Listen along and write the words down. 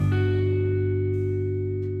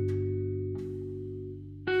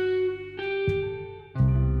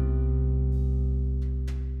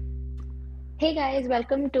Hey guys,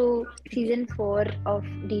 welcome to season 4 of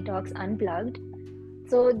Detox Unplugged.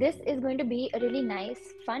 So, this is going to be a really nice,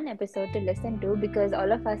 fun episode to listen to because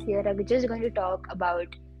all of us here are just going to talk about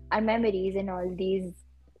our memories and all these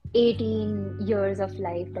 18 years of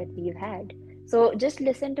life that we've had. So, just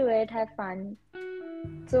listen to it, have fun.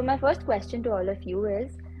 So, my first question to all of you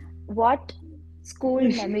is what school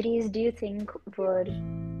memories do you think were?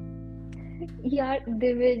 Yeah,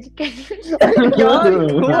 Divij, can Yeah,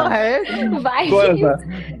 you? go ahead. Why कौन you? था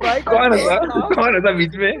Why कौन can't था you laugh? कौन था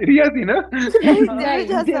बीच में रिया थी ना Divish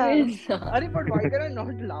has Divij. but why can I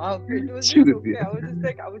not laugh? It was just शुरू okay. दिया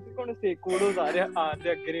I was just gonna say kudos are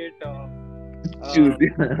great. शुरू Uh,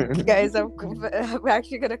 दिया Guys, I'm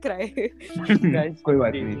actually gonna cry. guys, कोई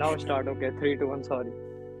बात please, नहीं now start. Okay, 3, 2, 1. Sorry.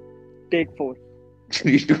 Take 4.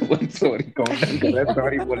 3 2 1 sorry count down कर रहा है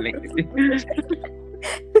सॉरी बोलने के लिए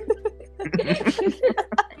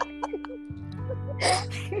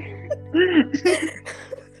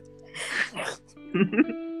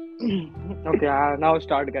Okay, now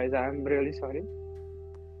start, guys. I'm really sorry.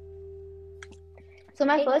 So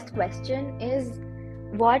my first question is,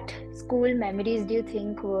 what school memories do you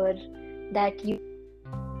think were that you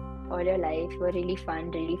all your life were really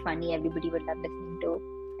fun, really funny, everybody would love listening to?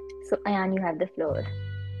 So Ayan, you have the floor.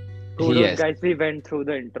 Kudos, Yes. guys. We went through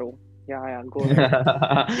the intro. Yeah, go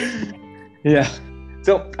ahead. Yeah.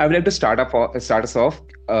 So I would like to start us off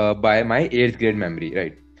by my 8th grade memory,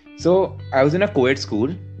 right? So I was in a co-ed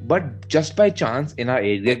school, but just by chance in our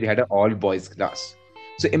 8th grade we had an all boys class.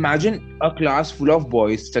 So imagine a class full of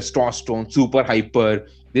boys, testosterone, super hyper.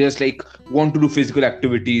 They just like want to do physical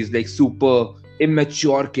activities, like super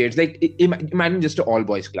immature kids. Like imagine just an all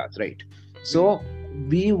boys class, right? So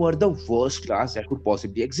we were the worst class that could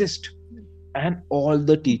possibly exist, and all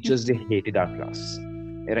the teachers they hated our class,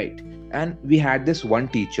 right? And we had this one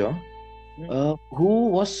teacher who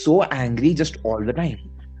was so angry just all the time.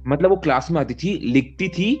 मतलब वो class में आती थी, लिखती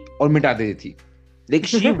थी और मिटा देती थी. Like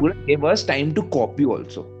she would give us time to copy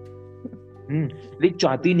also. Like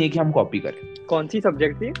चाहती नहीं कि हम कॉपी करें. कौन सी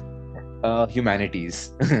सब्जेक्ट थी? Humanities.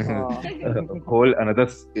 whole another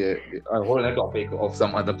a whole other topic of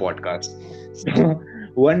some other podcast. So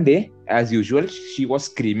one day, as usual, she was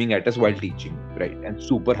screaming at us while teaching, right? And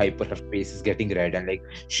super hyper, her face is getting red and like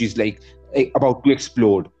she's like about to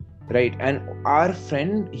explode, right? And our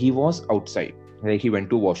friend, he was outside, like he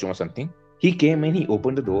went to washroom or something. He came in, he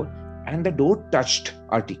opened the door, and the door touched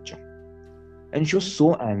our teacher. And she was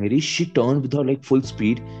so angry, she turned with her like full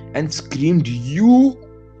speed and screamed, "You!"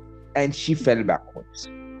 And she fell backwards.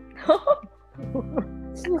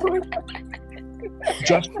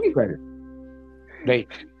 Just fell. Right.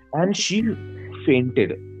 And she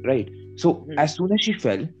fainted. Right. So as soon as she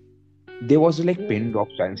fell, there was a like pin drop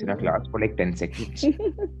silence in our class for like 10 seconds.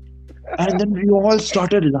 And then we all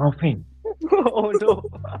started laughing. Oh no.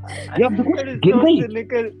 Yeah, because That is गिर so गई.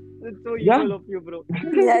 cynical. It's so Yeah. evil of you, bro.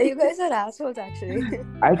 Yeah, you guys are assholes actually.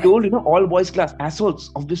 I told all boys class,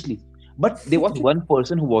 assholes, obviously. But there was one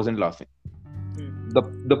person who wasn't laughing.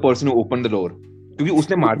 The person who opened the door. क्योंकि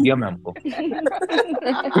उसने मार दिया ma'am को.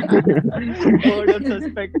 Murder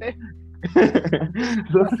suspect है.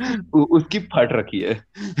 So उसकी फट रखी है.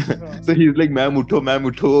 So he's like, "मैम उठो."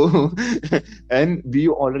 And we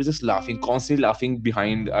all are just laughing, constantly laughing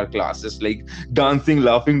behind our class, just like dancing,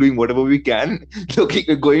 laughing, doing whatever we can, looking,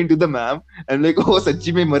 going to the ma'am and like, "Oh,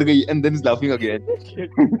 सच्ची में मर गई," and then laughing again.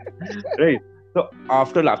 Right. So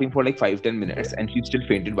after laughing for like 5-10 minutes, and she still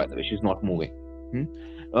fainted, by the way, she's not moving.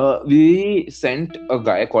 We sent a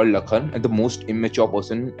guy called Lakhan, and the most immature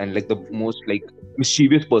person and like the most like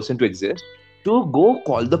mischievous person to exist, to go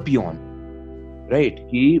call the peon. Right?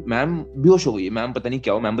 He, ma'am, बेहोश हो गई. Ma'am पता नहीं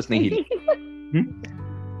क्या हो, ma'am बस नहीं हिली.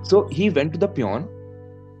 So he went to the peon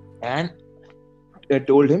and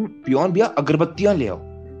told him, "Peon भैया अगरबत्तियां ले आओ."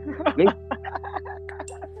 Like,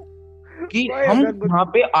 कि Why हम अगरबत्ती? वहाँ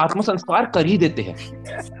पे आत्मसंस्कार कर ही देते हैं.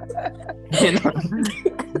 You know?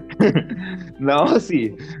 Now see,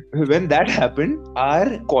 when that happened, our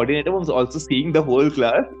coordinator was also seeing the whole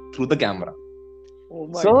class through the camera. Oh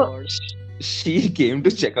my So god. she came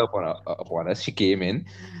to check upon us. She came in,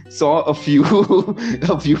 saw a few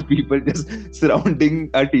people just surrounding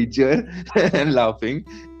our teacher and laughing,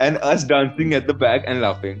 and us dancing at the back and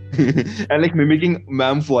laughing and like mimicking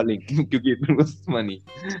ma'am falling because it was funny.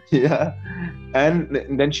 Yeah. And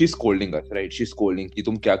then she's scolding us, right? She's scolding कि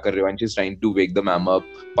तुम क्या कर रहे हो, and she's trying to wake the ma'am up.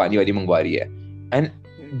 पानी वानी मंगवा रही है. And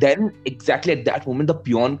then exactly at that moment the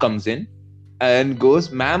peon comes in and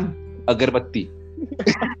goes, "Ma'am, agarbatti."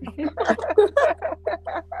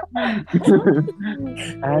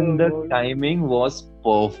 And the timing was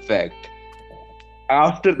perfect.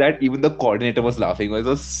 after that, even the coordinator was laughing.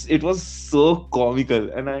 It was so comical,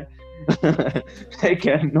 and I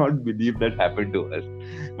cannot believe that happened to us.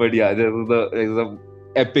 But yeah, there's a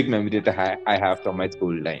epic memory that I have from my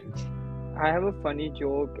school time. I have a funny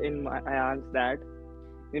joke in my aunt's that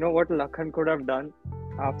you know what Lakhan could have done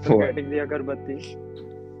after What? getting the agarbatti?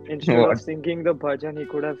 Instead of What? singing the bhajan, he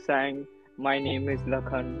could have sang, "My name is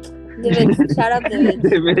Lakhan." David, shut up, David.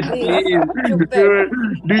 David, Please. please. Stupid.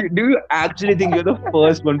 Do you actually think you're the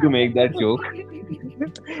first one to make that joke?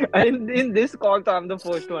 And in this call, so I'm the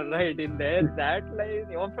first one, right? In there, that line,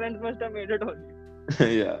 your friends must have made it on you.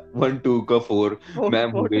 Yeah, 1 2 ka 4, Four-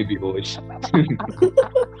 ma'am four- ho gayi behosh.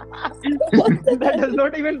 That does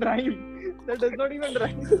not even rhyme. That does not even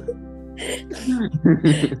rhyme.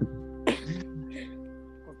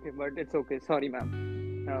 Okay, but it's okay. Sorry, ma'am.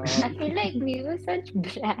 I feel like we were such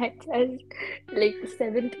brats as like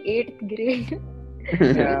 7th, 8th grade. We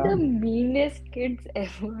were Yeah. the meanest kids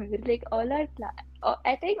ever. Like all our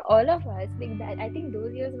I think all of us like that. I think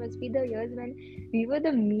those years must be the years when we were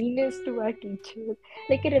the meanest to our teachers.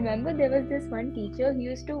 Like I remember there was this one teacher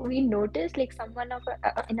who we noticed like someone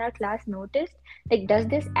in our class noticed like does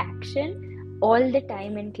this action all the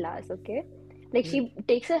time in class. Okay, like she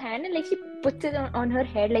takes her hand and like she puts it on her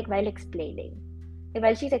head like while explaining. Like,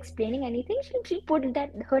 while she's explaining anything, she put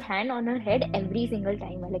her hand on her head every single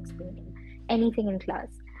time while explaining anything in class.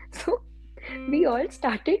 So we all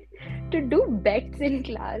started to do bets in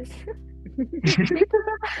class.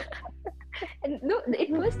 And no, it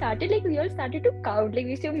was started like we all started to count. Like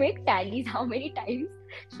we used to make tallies how many times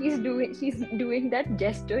she's doing that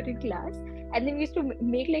gesture in class, and then we used to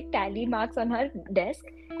make like tally marks on her desk.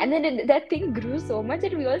 And then that thing grew so much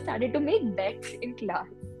that we all started to make bets in class.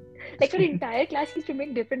 Like our entire class used to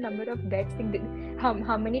make different number of bets. Like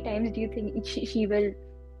how many times do you think she will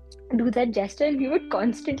do that gesture? And we would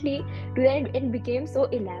constantly do that. It became so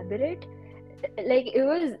elaborate. Like it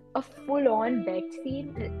was a full-on bet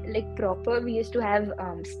scene. Like proper. We used to have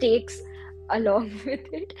stakes along with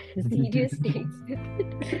it. Serious stakes with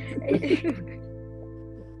it.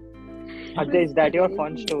 Ajay, is that your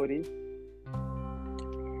fun story?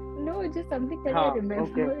 No, just something that I Huh,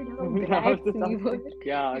 remembered how okay. brats we were.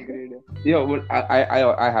 Yeah, agreed. Yeah, well,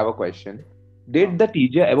 I have a question. Did the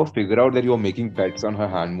teacher ever figure out that you were making bets on her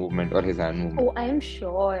hand movement or his hand movement? Oh, I'm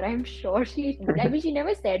sure she, I mean, she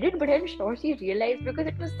never said it, but I'm sure she realized because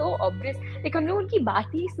it was so obvious. Like, हम लोग उनकी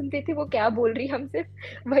बात ही सुनते थे, वो क्या बोल रही, हम सिर्फ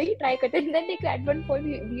वही try करते. And then, like, at one point,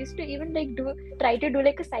 we used to even, like, try to do,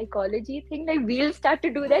 like, a psychology thing. Like, we'll start to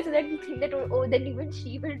do that so that we think that, oh, then even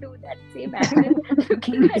she will do that same action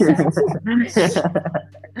looking at us.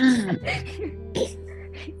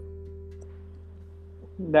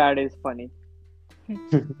 That is funny.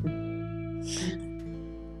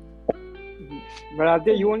 But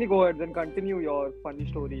Aditya, you only go ahead, then continue your funny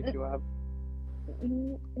story if you have.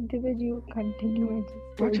 Divij, you continue and just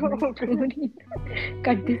Okay. tell my story.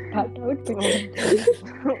 Cut this part out. Oh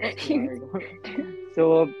my God.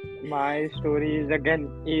 So my story is again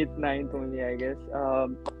 8th, 9th only, I guess.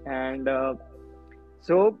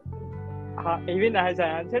 Even as I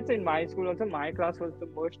answered, so in my school also, my class was the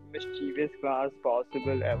most mischievous class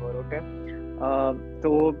possible ever. Okay, so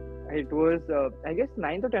it was I guess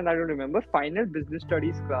 9th or 10th, I don't remember. Final business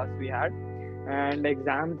studies class we had, and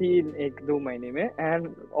exam thi in 1-2 mahine mein,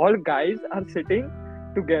 and all guys are sitting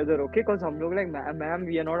together. Okay, because hum log like ma'am,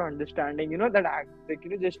 we are not understanding. You know that act, like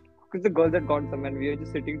just because the girls had gone somewhere, we were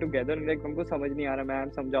just sitting together and like हमको समझ नहीं आ रहा ma'am,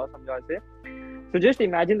 समझाओ ऐसे. So just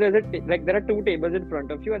imagine there are 2 tables in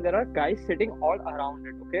front of you and there are guys sitting all around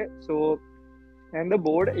it. Okay, so and the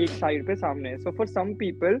board एक side पे सामने. So for some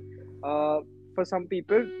people,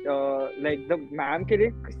 like the ma'am के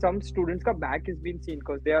लिए some students का back is being seen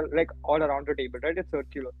because they are like all around the table, right? It's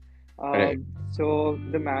circular. Right. So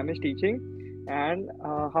the ma'am is teaching and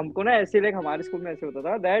हमको ना ऐसे like हमारे school में ऐसे होता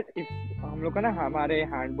था that if हम लोग का ना हमारे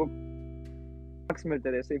handbook marks मिलते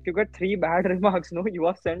थे. So if you got 3 bad remarks, no, you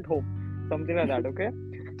are sent home. Something like that, okay?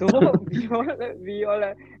 So we all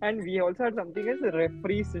and we also had something as a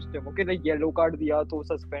referee system, okay? Like yellow card diya to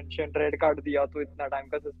suspension, red card diya to itna time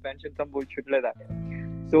ka suspension, some bullshit like that.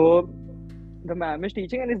 So the ma'am is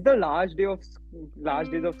teaching and it's the last days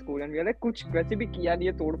of school and we are like कुछ वैसे भी किया नहीं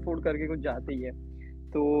है, तोड़ फोड़ करके कुछ जाते ही है.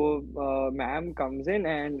 So ma'am comes in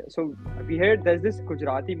and so there's this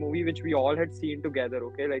Gujarati movie which we all had seen together,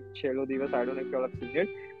 okay, like Chelo Divas. I don't know if you all have seen it,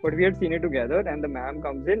 but we had seen it together. And the ma'am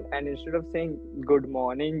comes in and instead of saying good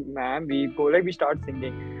morning ma'am, we start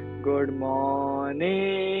singing good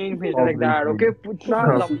morning, like that, okay.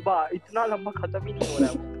 इतना लंबा खत्म ही नहीं हो रहा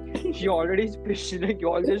है. She already is pissed, like you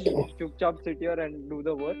all just chupchap sit here and do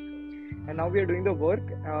the work. And now we are doing the work.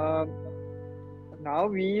 now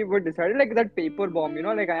we were decided like that paper bomb, you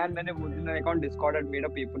know, like I मैंने वो दिन like on Discord had made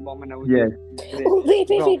a paper bomb and I was Yes. just Oh wait,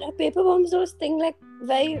 drop. a paper bomb's those thing like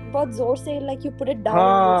very बहुत जोर से like you put it down.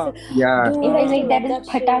 हाँ. And it's Yeah. Dude, Yeah, I used like to that love is that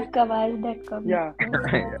shit. patak awaz that comes. Yeah.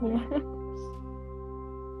 Yeah.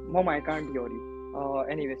 Mom, I can't hear you.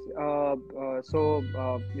 Anyways, so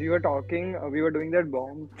we were talking, we were doing that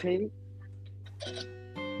bomb thing.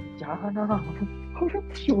 Yeah, no,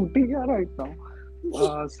 I'm shooting here right now.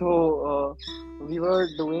 We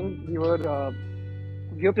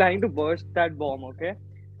were planning to burst that bomb, okay?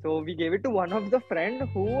 So we gave it to one of the friend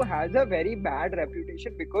who has a very bad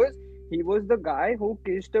reputation because he was the guy who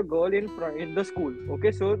kissed a girl in the school.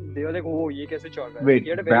 Okay, so they were like, oh, ye kaise chal raha hai? Wait, He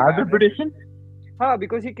had a very bad reputation? हाँ,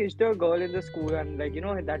 because he kissed a girl in the school and like you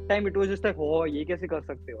know at that time it was just like oh ये कैसे कर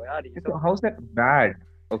सकते हो यार ये So सब. how's that bad?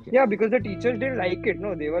 Okay. Yeah, because the teachers didn't like it.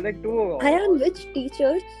 No, they were like too. Ayan, which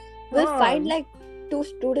teachers will Ah. find like two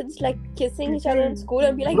students like kissing each other in school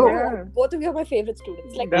and be like, Bro. "Oh, both of you are my favorite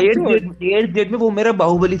students." Like, That's what. 8th grade में वो मेरा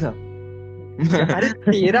बाहुबली था. अरे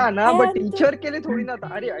तेरा ना, but And- teacher के लिए थोड़ी ना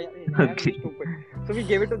था. अरे I am Okay. stupid. So we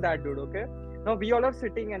gave it to that dude. Okay. Now we all are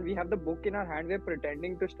sitting and we have the book in our hand. We're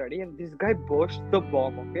pretending to study and this guy burst the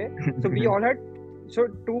bomb. Okay. So we all had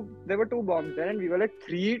there were two bombs there and we were like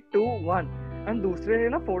 3, 2, 1 and दूसरे ने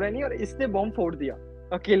ना फोड़ा नहीं और इसने bomb फोड़ दिया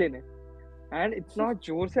अकेले ने and इतना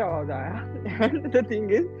जोर से आवाज आया and the thing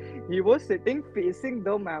is he was sitting facing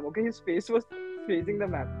the ma'am. Okay, his face was facing the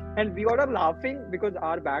ma'am and we all are laughing because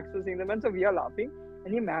our backs were seeing the ma'am, so we are laughing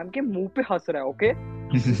and ये ma'am के मुंह पे हंस रहा है. Okay,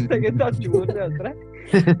 इतना जोर से हंस रहा है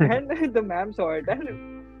and the ma'am saw it and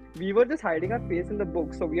we were just hiding our face in the book,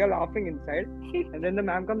 so we are laughing inside and then the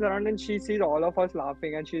ma'am comes around and she sees all of us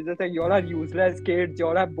laughing and she's just like, you all are useless kids, you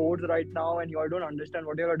all have boards right now and you all don't understand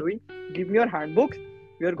what you all are doing. Give me your handbooks.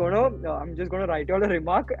 We are gonna I'm just gonna write you all a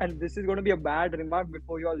remark and this is gonna be a bad remark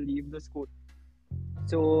before you all leave the school.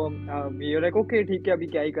 So we were like okay ठीक है, अभी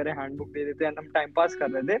क्या ही करें, handbook दे देते हैं. हम time pass कर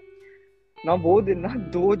रहे थे ना. वो दिन ना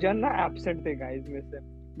 2 जन ना एब्सेंट थे गाइस में से,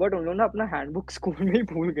 बट उन लोगों ने अपना हैंडबुक स्कूल में ही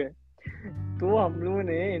भूल गए. तो हम लोगों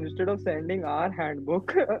ने instead of sending our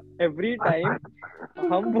handbook every time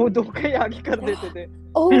हम वो 2 के आगे कर देते थे.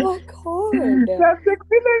 oh my god. That's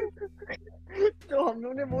excellent. तो हम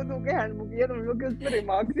लोग ने वो 2 के हैंडबुक किया तो हम लोग के उसमें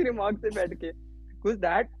रिमार्क से बैठ के because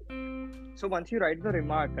that so once you write the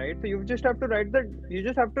remark, right, so you just have to write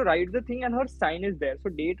the thing and her sign is there, so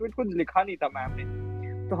date with कुछ लिखा नहीं था मैम ने.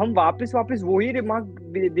 तो हम वापस वही रिमार्क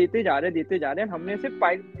देते जा रहे हैं. हमने सिर्फ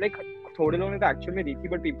like थोड़े लोगों ने तो एक्चुअल में दी थी,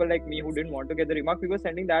 but people like me who didn't want to get the remark, we were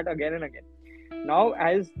sending that again and again. Now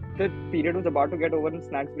as the period was about to get over and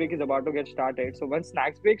snacks break is about to get started, so when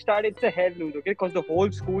snacks break start it's a hell loose, okay, because the whole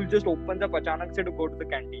school just opens up achanak se to go to the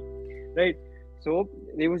canteen, right? So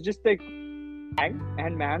it was just like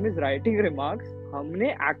and ma'am is writing remarks. हमने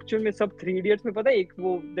actual में सब 3 idiots में पता है एक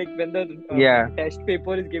वो like when the test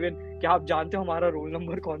paper is given कि आप जानते हो हमारा रोल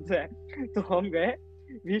नंबर कौन सा है, तो हम गए,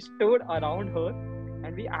 we stood around her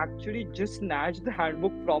and we actually just snatched the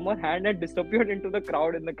handbook from her hand and disappeared into the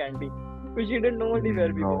crowd in the canteen because she didn't know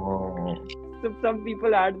anywhere we were. No. So some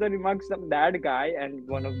people add the remarks, that guy and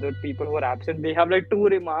one of the people who were absent, they have like 2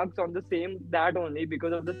 remarks on the same that only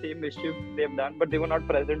because of the same mischief they've done, but they were not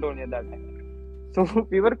present only at that time. So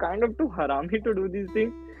we were kind of too harami to do these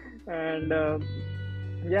things and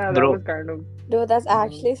yeah, that Bro. was kind of Dude, that's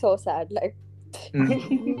actually so sad. Like,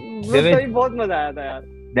 वो सही बहुत मजा आया था यार.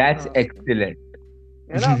 That's हाँ. excellent.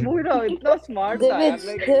 है ना, पूरा इतना स्मार्ट था यार,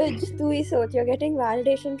 like Divij, तू ही सोच, you're getting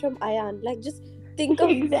validation from Ayan. Like, just think of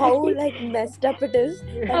how Exactly. like messed up it is.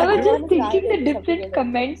 And I was Ayan just is thinking the validating different something like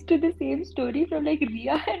comments to the same story from like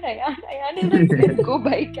Riya and Ayan. Ayan is like, let's go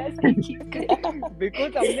भाई क्या सही चीज करेगा.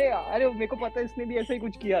 Because हमने अरे मेरे को पता है इसने भी ऐसा ही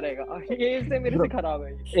कुछ किया रहेगा, ये इससे मेरे से खराब है.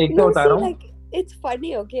 एक तो No, बता see, रहा हूँ. like, it's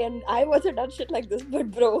funny, okay, and I wasn't done shit like this, but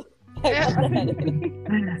bro, like, what the hell?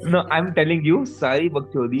 No, I'm telling you, सारी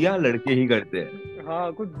बकचोदियाँ लड़के ही करते हैं. हाँ,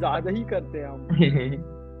 कुछ ज्यादा ही करते हैं हम.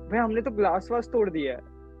 भाई हमने तो ग्लास वास तोड़ दिया है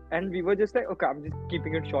and we were just like okay, I'm just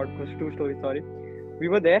keeping it short because 2 stories, sorry. We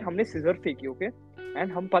were there, हमने सिजर फेंकी, okay, and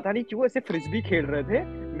हम पता नहीं क्यों ऐसे फ्रिस्बी खेल रहे थे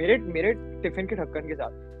मेरे टिफिन के ढक्कन के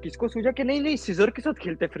साथ. किसको सूझा कि नहीं सिजर के साथ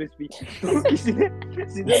खेलते फ्रिस्बी, तो किसी ने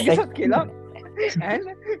सिजर के साथ खेला एंड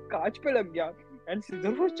कांच पे लग गया एंड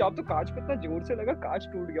सिजर वो चाप तो कांच पे इतना जोर से लगा, कांच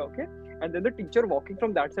टूट गया. Okay, and then the teacher walking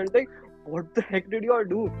from that side like what the heck did you all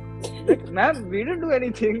do? Like ma'am we didn't do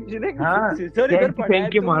anything. She like हाँ, सिजर इधर पड़ा है,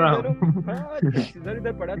 फेंक के तुम मारा. इधर हो. हाँ, सिजर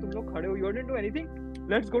इधर पड़ा है, तुम लोग खड़े हो, you didn't do anything,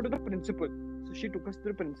 let's go to the principal. So she took us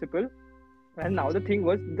to the principal and now the thing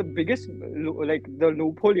was the biggest like the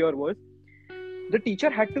loophole here was the teacher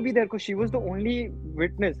had to be there because she was the only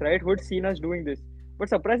witness, right, who had seen us doing this.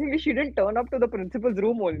 But surprisingly she didn't turn up to the principal's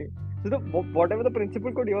room only. So whatever the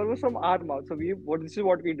principal could hear was from our mouth. So this is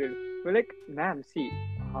what we did. We're like, ma'am, see,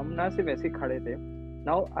 हम ना सिर्फ ऐसे खड़े थे.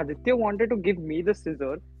 Now Aditya wanted to give me the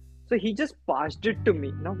scissor, so he just passed it to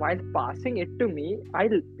me. Now while passing it to me,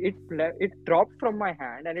 it dropped from my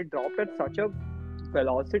hand, and it dropped at such a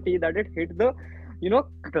velocity that it hit the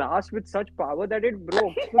glass with such power that it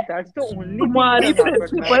broke. So that's the only thing तुम्हारी that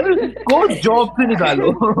happened, man. Principal को job से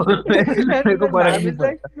निकालो मेरे को फर्क नहीं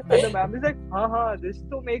पड़ता. And the ma'am is like, this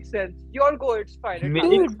to makes sense. You all go, it's fine. It Makes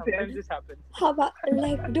happens. Sometimes this happens. How about,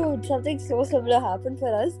 like, dude, something so similar happened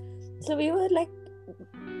for us. So we were like,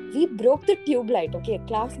 we broke the tube light. Okay,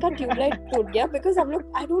 class का tube light टूट गया because हम लोग,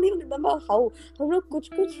 I don't even remember how, हम लोग कुछ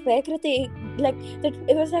फेंक रहे थे, like that.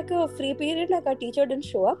 It was like a free period, like our teacher didn't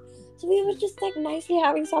show up, so we were just like nicely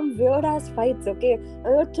having some weird ass fights. Okay, and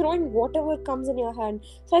we were throwing whatever comes in your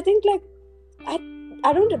hand. So I think like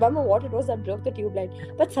I don't remember what it was that broke the tube light,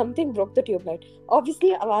 but something broke the tube light.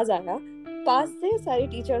 Obviously आवाज आया, पास से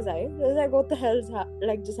सारी teachers आए. It was like, what the hell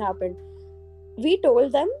like just happened? We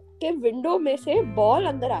told them कि window में से ball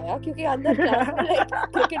अंदर आया क्योंकि अंदर क्लास में लाइक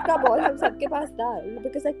क्रिकेट का बॉल हम सबके पास था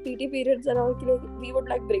because like PT periods and all के लिए we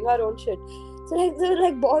would like bring our own shit, so like there were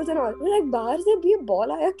like balls and all, like बाहर से भी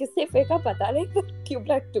बॉल आया, किससे फेंका पता नहीं, but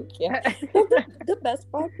ट्यूबलाइट टूट गया. The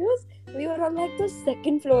best part was we were on like the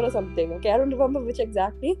second floor or something. Okay, I don't remember which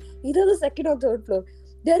exactly, either the second or third floor.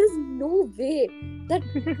 There is no way that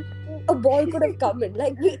a ball could have come in.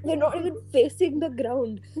 Like we're not even facing the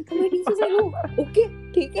ground. So my teacher's like, oh, okay,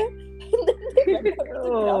 ठीक है. And then they went out to the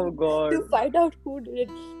Oh ground God. to find out who did it.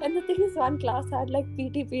 And the thing is, one class had like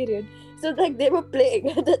PT period, so like they were playing.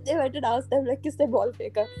 And then they went and asked them like, किसने ball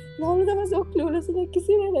फेंका? And all of them were so clueless. Like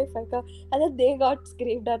किसी ने नहीं फेंका. And then they got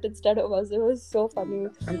screamed at instead of us. It was so funny.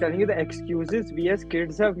 I'm telling you, the excuses we as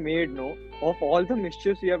kids have made, no, of all the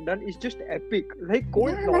mischiefs we have done, is just epic. Like,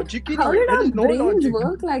 logic in how it. did There our is no brains logic.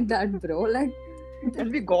 work like that, bro? Like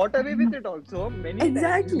And we got away with it also many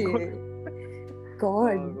exactly. times.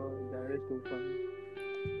 God. Oh God, that is too funny.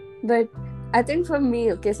 But I think for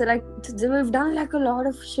me, okay, so like we've done like a lot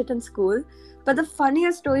of shit in school, but the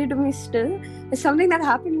funniest story to me still is something that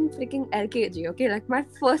happened in freaking LKG, okay, like my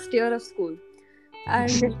first year of school.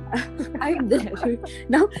 And I'm there.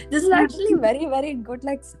 Now, this is actually very, very good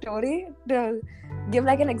like story to give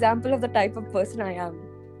like an example of the type of person I am.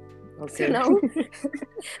 Okay. So now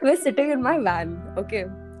we're sitting in my van, okay,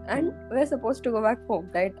 and we're supposed to go back home,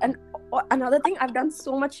 right? And another thing, I've done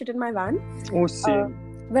so much shit in my van. Oh, same.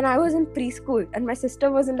 When I was in preschool and my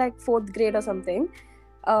sister was in like 4th grade or something,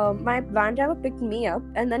 my van driver picked me up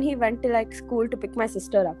and then he went to like school to pick my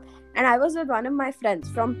sister up. And I was with one of my friends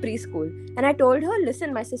from preschool and I told her,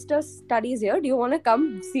 listen, my sister studies here. Do you want to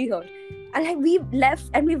come see her? And like we left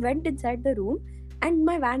and we went inside the room and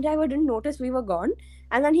my van driver didn't notice we were gone.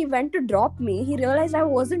 And then he went to drop me. He realized I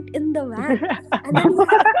wasn't in the van. And then he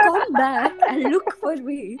had to come back and look for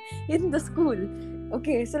me in the school.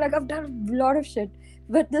 Okay, so like I've done a lot of shit.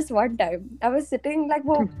 But this one time, I was sitting like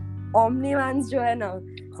वो Omni vans जो है ना.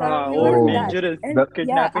 So we were in that. Dangerous. And The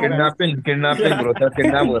kidnapping bro, था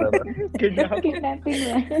kidnap हो रहा था. Kidnapping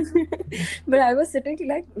man. But I was sitting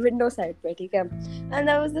like window side पे, ठीक है. And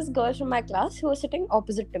there was this girl from my class who was sitting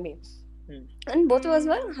opposite to me. And both of us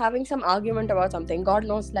were having some argument about something. God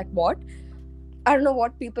knows like what. I don't know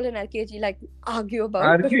what people in LKG like argue about.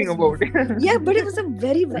 Arguing about it. Yeah, but it was a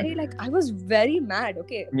very, very like I was very mad.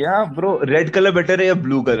 Okay. Yeah, bro. Red color better है या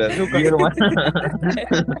blue color?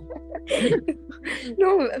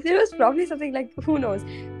 No, there was probably something like who knows.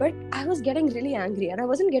 But I was getting really angry, and I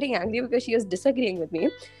wasn't getting angry because she was disagreeing with me.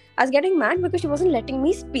 I was getting mad because she wasn't letting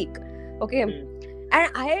me speak. Okay. And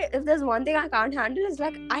if there's one thing I can't handle, is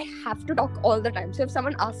like I have to talk all the time. So if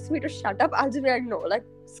someone asks me to shut up, I'll just be like, no, like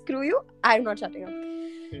screw you, I'm not shutting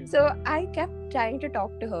up. So I kept trying to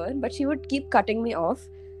talk to her, but she would keep cutting me off.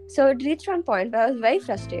 So it reached one point where I was very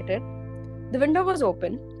frustrated. The window was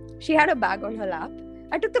open. She had a bag on her lap.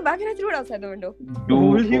 I took the bag and I threw it outside the window.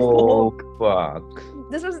 Holy fuck.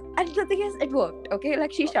 This was, and the thing is, it worked. Okay,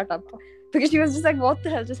 like she shut up. Because she was just like, what the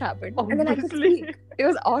hell just happened? And then I could speak. It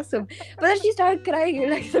was awesome. But then she started crying in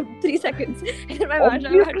like 3 seconds. And then my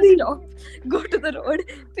manager had to stop, go to the road,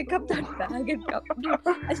 pick up that bag and come.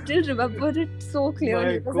 I still remember it so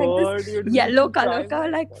clearly. It was like this yellow color ka,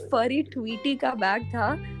 like furry Tweety ka bag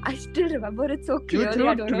tha. I still remember it so You clearly. threw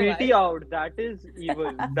I don't know Tweety why. out. That is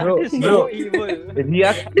evil. That Bro, is so evil.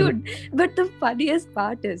 Dude, but the funniest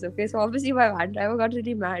part is, okay, so obviously my van driver got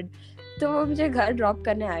really mad. तो वो मुझे घर drop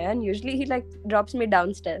करने आया and usually he like drops me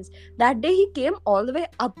downstairs. That day he came all the way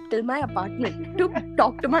up till my apartment to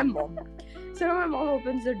talk to my mom. So my mom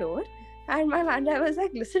opens the door And my man was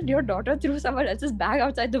like, listen, your daughter threw someone else's bag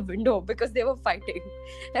outside the window because they were fighting.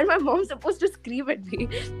 And my mom's supposed to scream at me.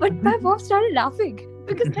 But my mom started laughing.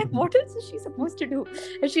 Because like, what else is she supposed to do?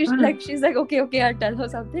 And she's like, okay, I'll tell her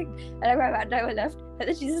something. And like, my man and I were left. And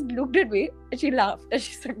then she just looked at me and she laughed. And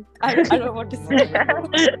she's like, I don't know what to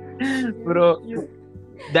say. Bro,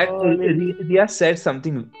 that Ria said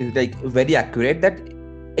something like very accurate, that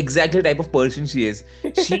exactly the type of person she is.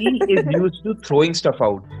 She is used to throwing stuff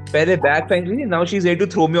out. Pehle bag finally, now she's ready to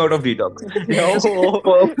throw me out of detox.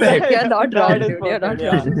 Perfect. You're not wrong, That is dude. You're not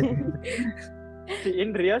perfect, wrong. See,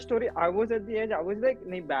 in Ria's story, I was at the edge. I was like,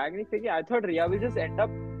 "Nahi, bag nahi feki." I thought Ria will just end up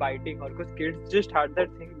biting, or because kids just had that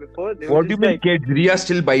thing before. They were What do you just mean, like, kids? Ria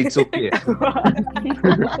still bites, okay. Yeah,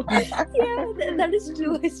 that is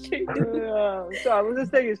true. It's true. Yeah. So I was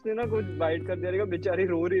just like, इसने ना कुछ bite कर दिया रहेगा, बेचारी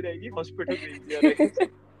रो रही रहेगी, hospital भेज दिया रहेगा.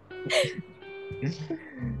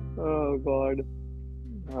 Oh God.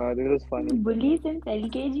 This was funny. Bully since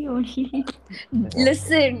LKG only.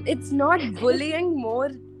 Listen, it's not bullying,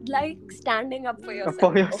 more like standing up for yourself.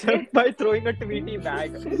 For yourself Okay? by throwing a Tweety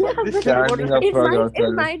bag. This is what Standing up In for my, yourself.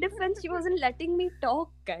 in my defense, she wasn't letting me talk,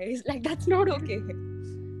 guys. Like, that's not okay.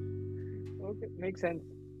 Okay, makes sense.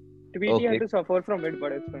 Tweety Okay. had to suffer from it,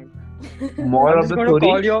 but it's fine. Moral I'm of just the going to call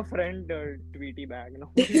story. your friend Tweety bag, no?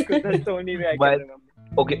 Because that's the only way I But- can remember.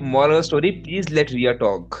 Okay, moral of the story. Please let Ria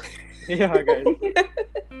talk. Yeah, guys.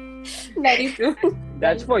 Very true.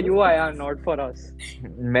 That's for you, Ayan, not for us.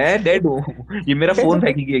 मैं dead हूँ. ये मेरा phone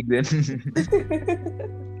फेंकेगी एक दिन.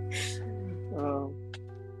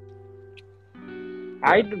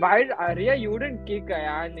 Arya, you didn't kick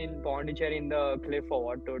Ayan in Pondicherry in the cliff for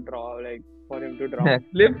what to draw, like for him to draw.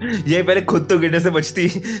 Flip. ये पहले खुद तो गिरने से बचती.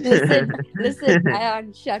 Listen,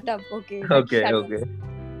 Ayan, shut up, okay? Like, Okay, shut okay.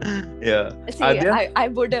 Yeah. Up. See, Adya? I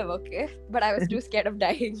would have, okay? But I was too scared of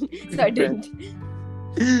dying, so I didn't.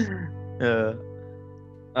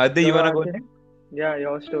 Adya, you So, wanna go? Adya? Yeah,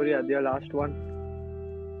 your story, Adya, last one.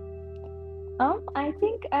 I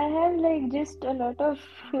think I have like just a lot of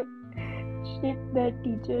shit that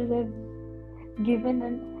teachers have given,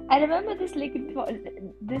 and I remember this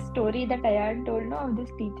this story that Ayan told, no, of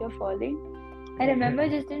this teacher falling. I remember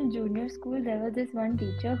just in junior school there was this one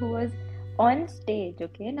teacher who was on stage.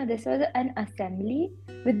 Okay, now this was an assembly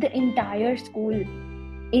with the entire school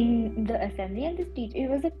in the assembly, and this teacher, it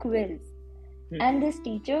was a quiz, and this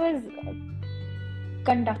teacher was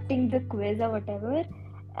conducting the quiz or whatever,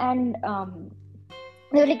 and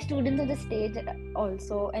there were like students on the stage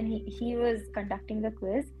also, and he was conducting the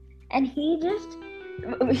quiz, and he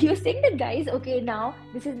was saying that, guys, okay, now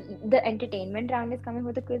this is the entertainment round is coming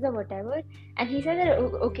for the quiz or whatever, and he said that,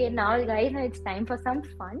 okay, now guys, now it's time for some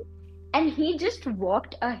fun, and he just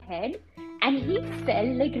walked ahead and he fell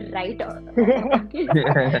like right on his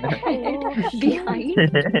head behind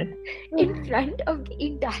in front of the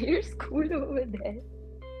entire school over there.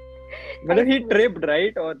 Whether he tripped,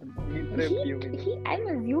 right? Or he tripped, you mean? I'm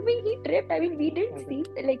assuming he tripped. I mean, we didn't see,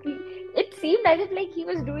 like, it seemed as if like he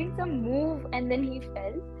was doing some move and then he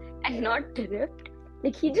fell and not tripped.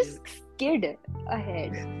 Like, he just skid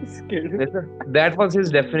ahead. Skilled. That was his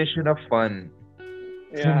definition of fun.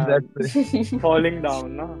 Yeah. That's Falling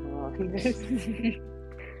down, no?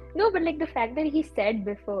 No, but like the fact that he said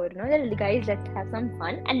before, no, that guys, let's have some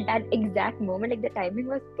fun, and that exact moment, like the timing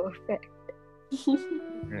was perfect.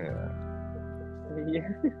 yeah. Yeah.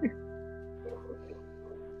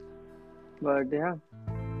 But yeah.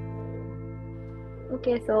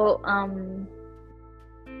 Okay, so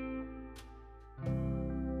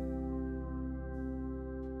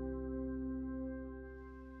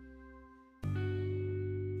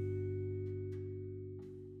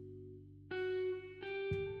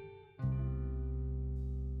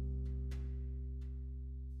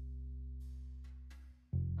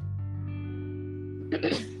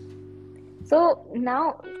so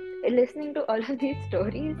now, listening to all of these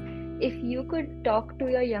stories, if you could talk to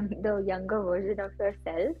the younger version of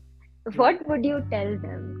yourself, what would you tell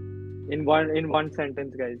them? In one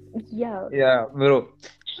sentence, guys. Yeah. Yeah, bro.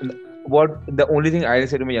 What the only thing I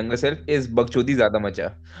say to my younger self is बकचोदी ज़्यादा मचा.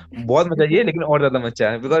 बहुत मचा ये लेकिन और ज़्यादा मचा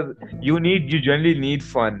है because you generally need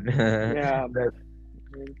fun. Yeah.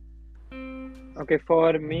 Okay,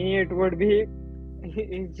 for me it would be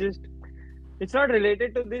it's not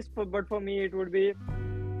related to this, but for me it would be,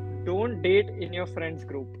 don't date in your friends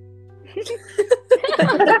group.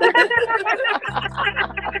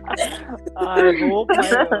 I hope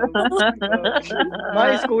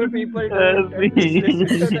my school people don't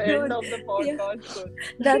listen to the end of the podcast. So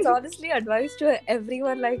That's honestly advice to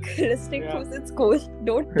everyone like listening Yeah. who's in school.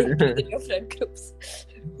 Don't date in your friend groups.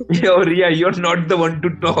 Yo, Ria, you're not the one to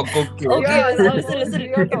talk. Okay. Okay, Yeah, listen.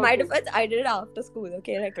 you're In my talking. defense, I did it after school.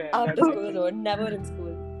 Okay, like Fair, after that's school okay. alone, never in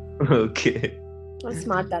school. Okay. I'm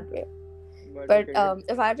smart that way. But But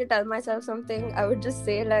if I had to tell myself something, I would just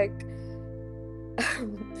say like,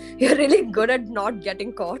 you're really good at not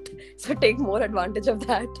getting caught, so take more advantage of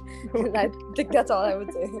that. And I think that's all I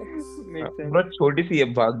would say. makes sense. बड़ा छोटी सी है,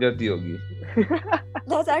 भाग जाती होगी.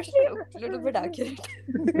 That's actually a little bit accurate.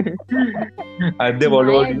 Adde, what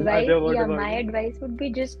My about you? advice, Adya, what yeah, about my you? advice would be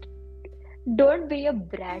just don't be a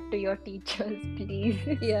brat to your teachers, please.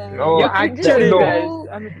 Yeah. Oh, Yeah, actually, no. guys.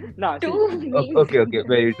 I mean, nah, see, Too mean. Okay,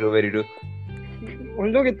 very true, very true.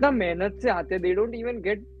 उन लोग इतना मेहनत से आते, they don't even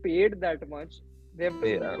get paid that much. They have to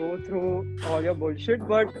Yeah. go through all your bullshit.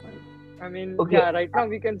 But I mean, Okay. yeah, right now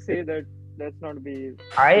we can say that let's not be.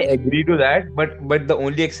 I agree to that, but the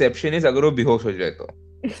only exception is अगर वो बेहोश हो जाए तो.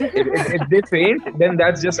 If they faint, then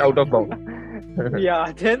that's just out of bounds.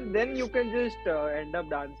 Yeah, then you can just end up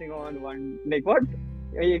dancing on one like what?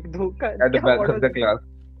 एक दो का At the क्या, back what of was the it? class.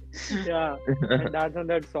 Yeah, and dance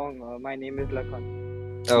on that song. My name is Lakhan.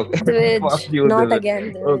 Okay. Dwij, Fuck you, not Divij. again,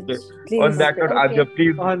 Dwij. Okay. Please. On that note, Okay. Adya,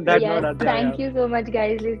 please. On that Yes, note, Adya, thank yeah. you so much,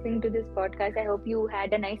 guys, listening to this podcast. I hope you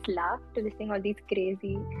had a nice laugh to listening all these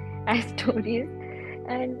crazy ass stories.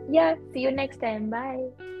 And yeah, see you next time. Bye.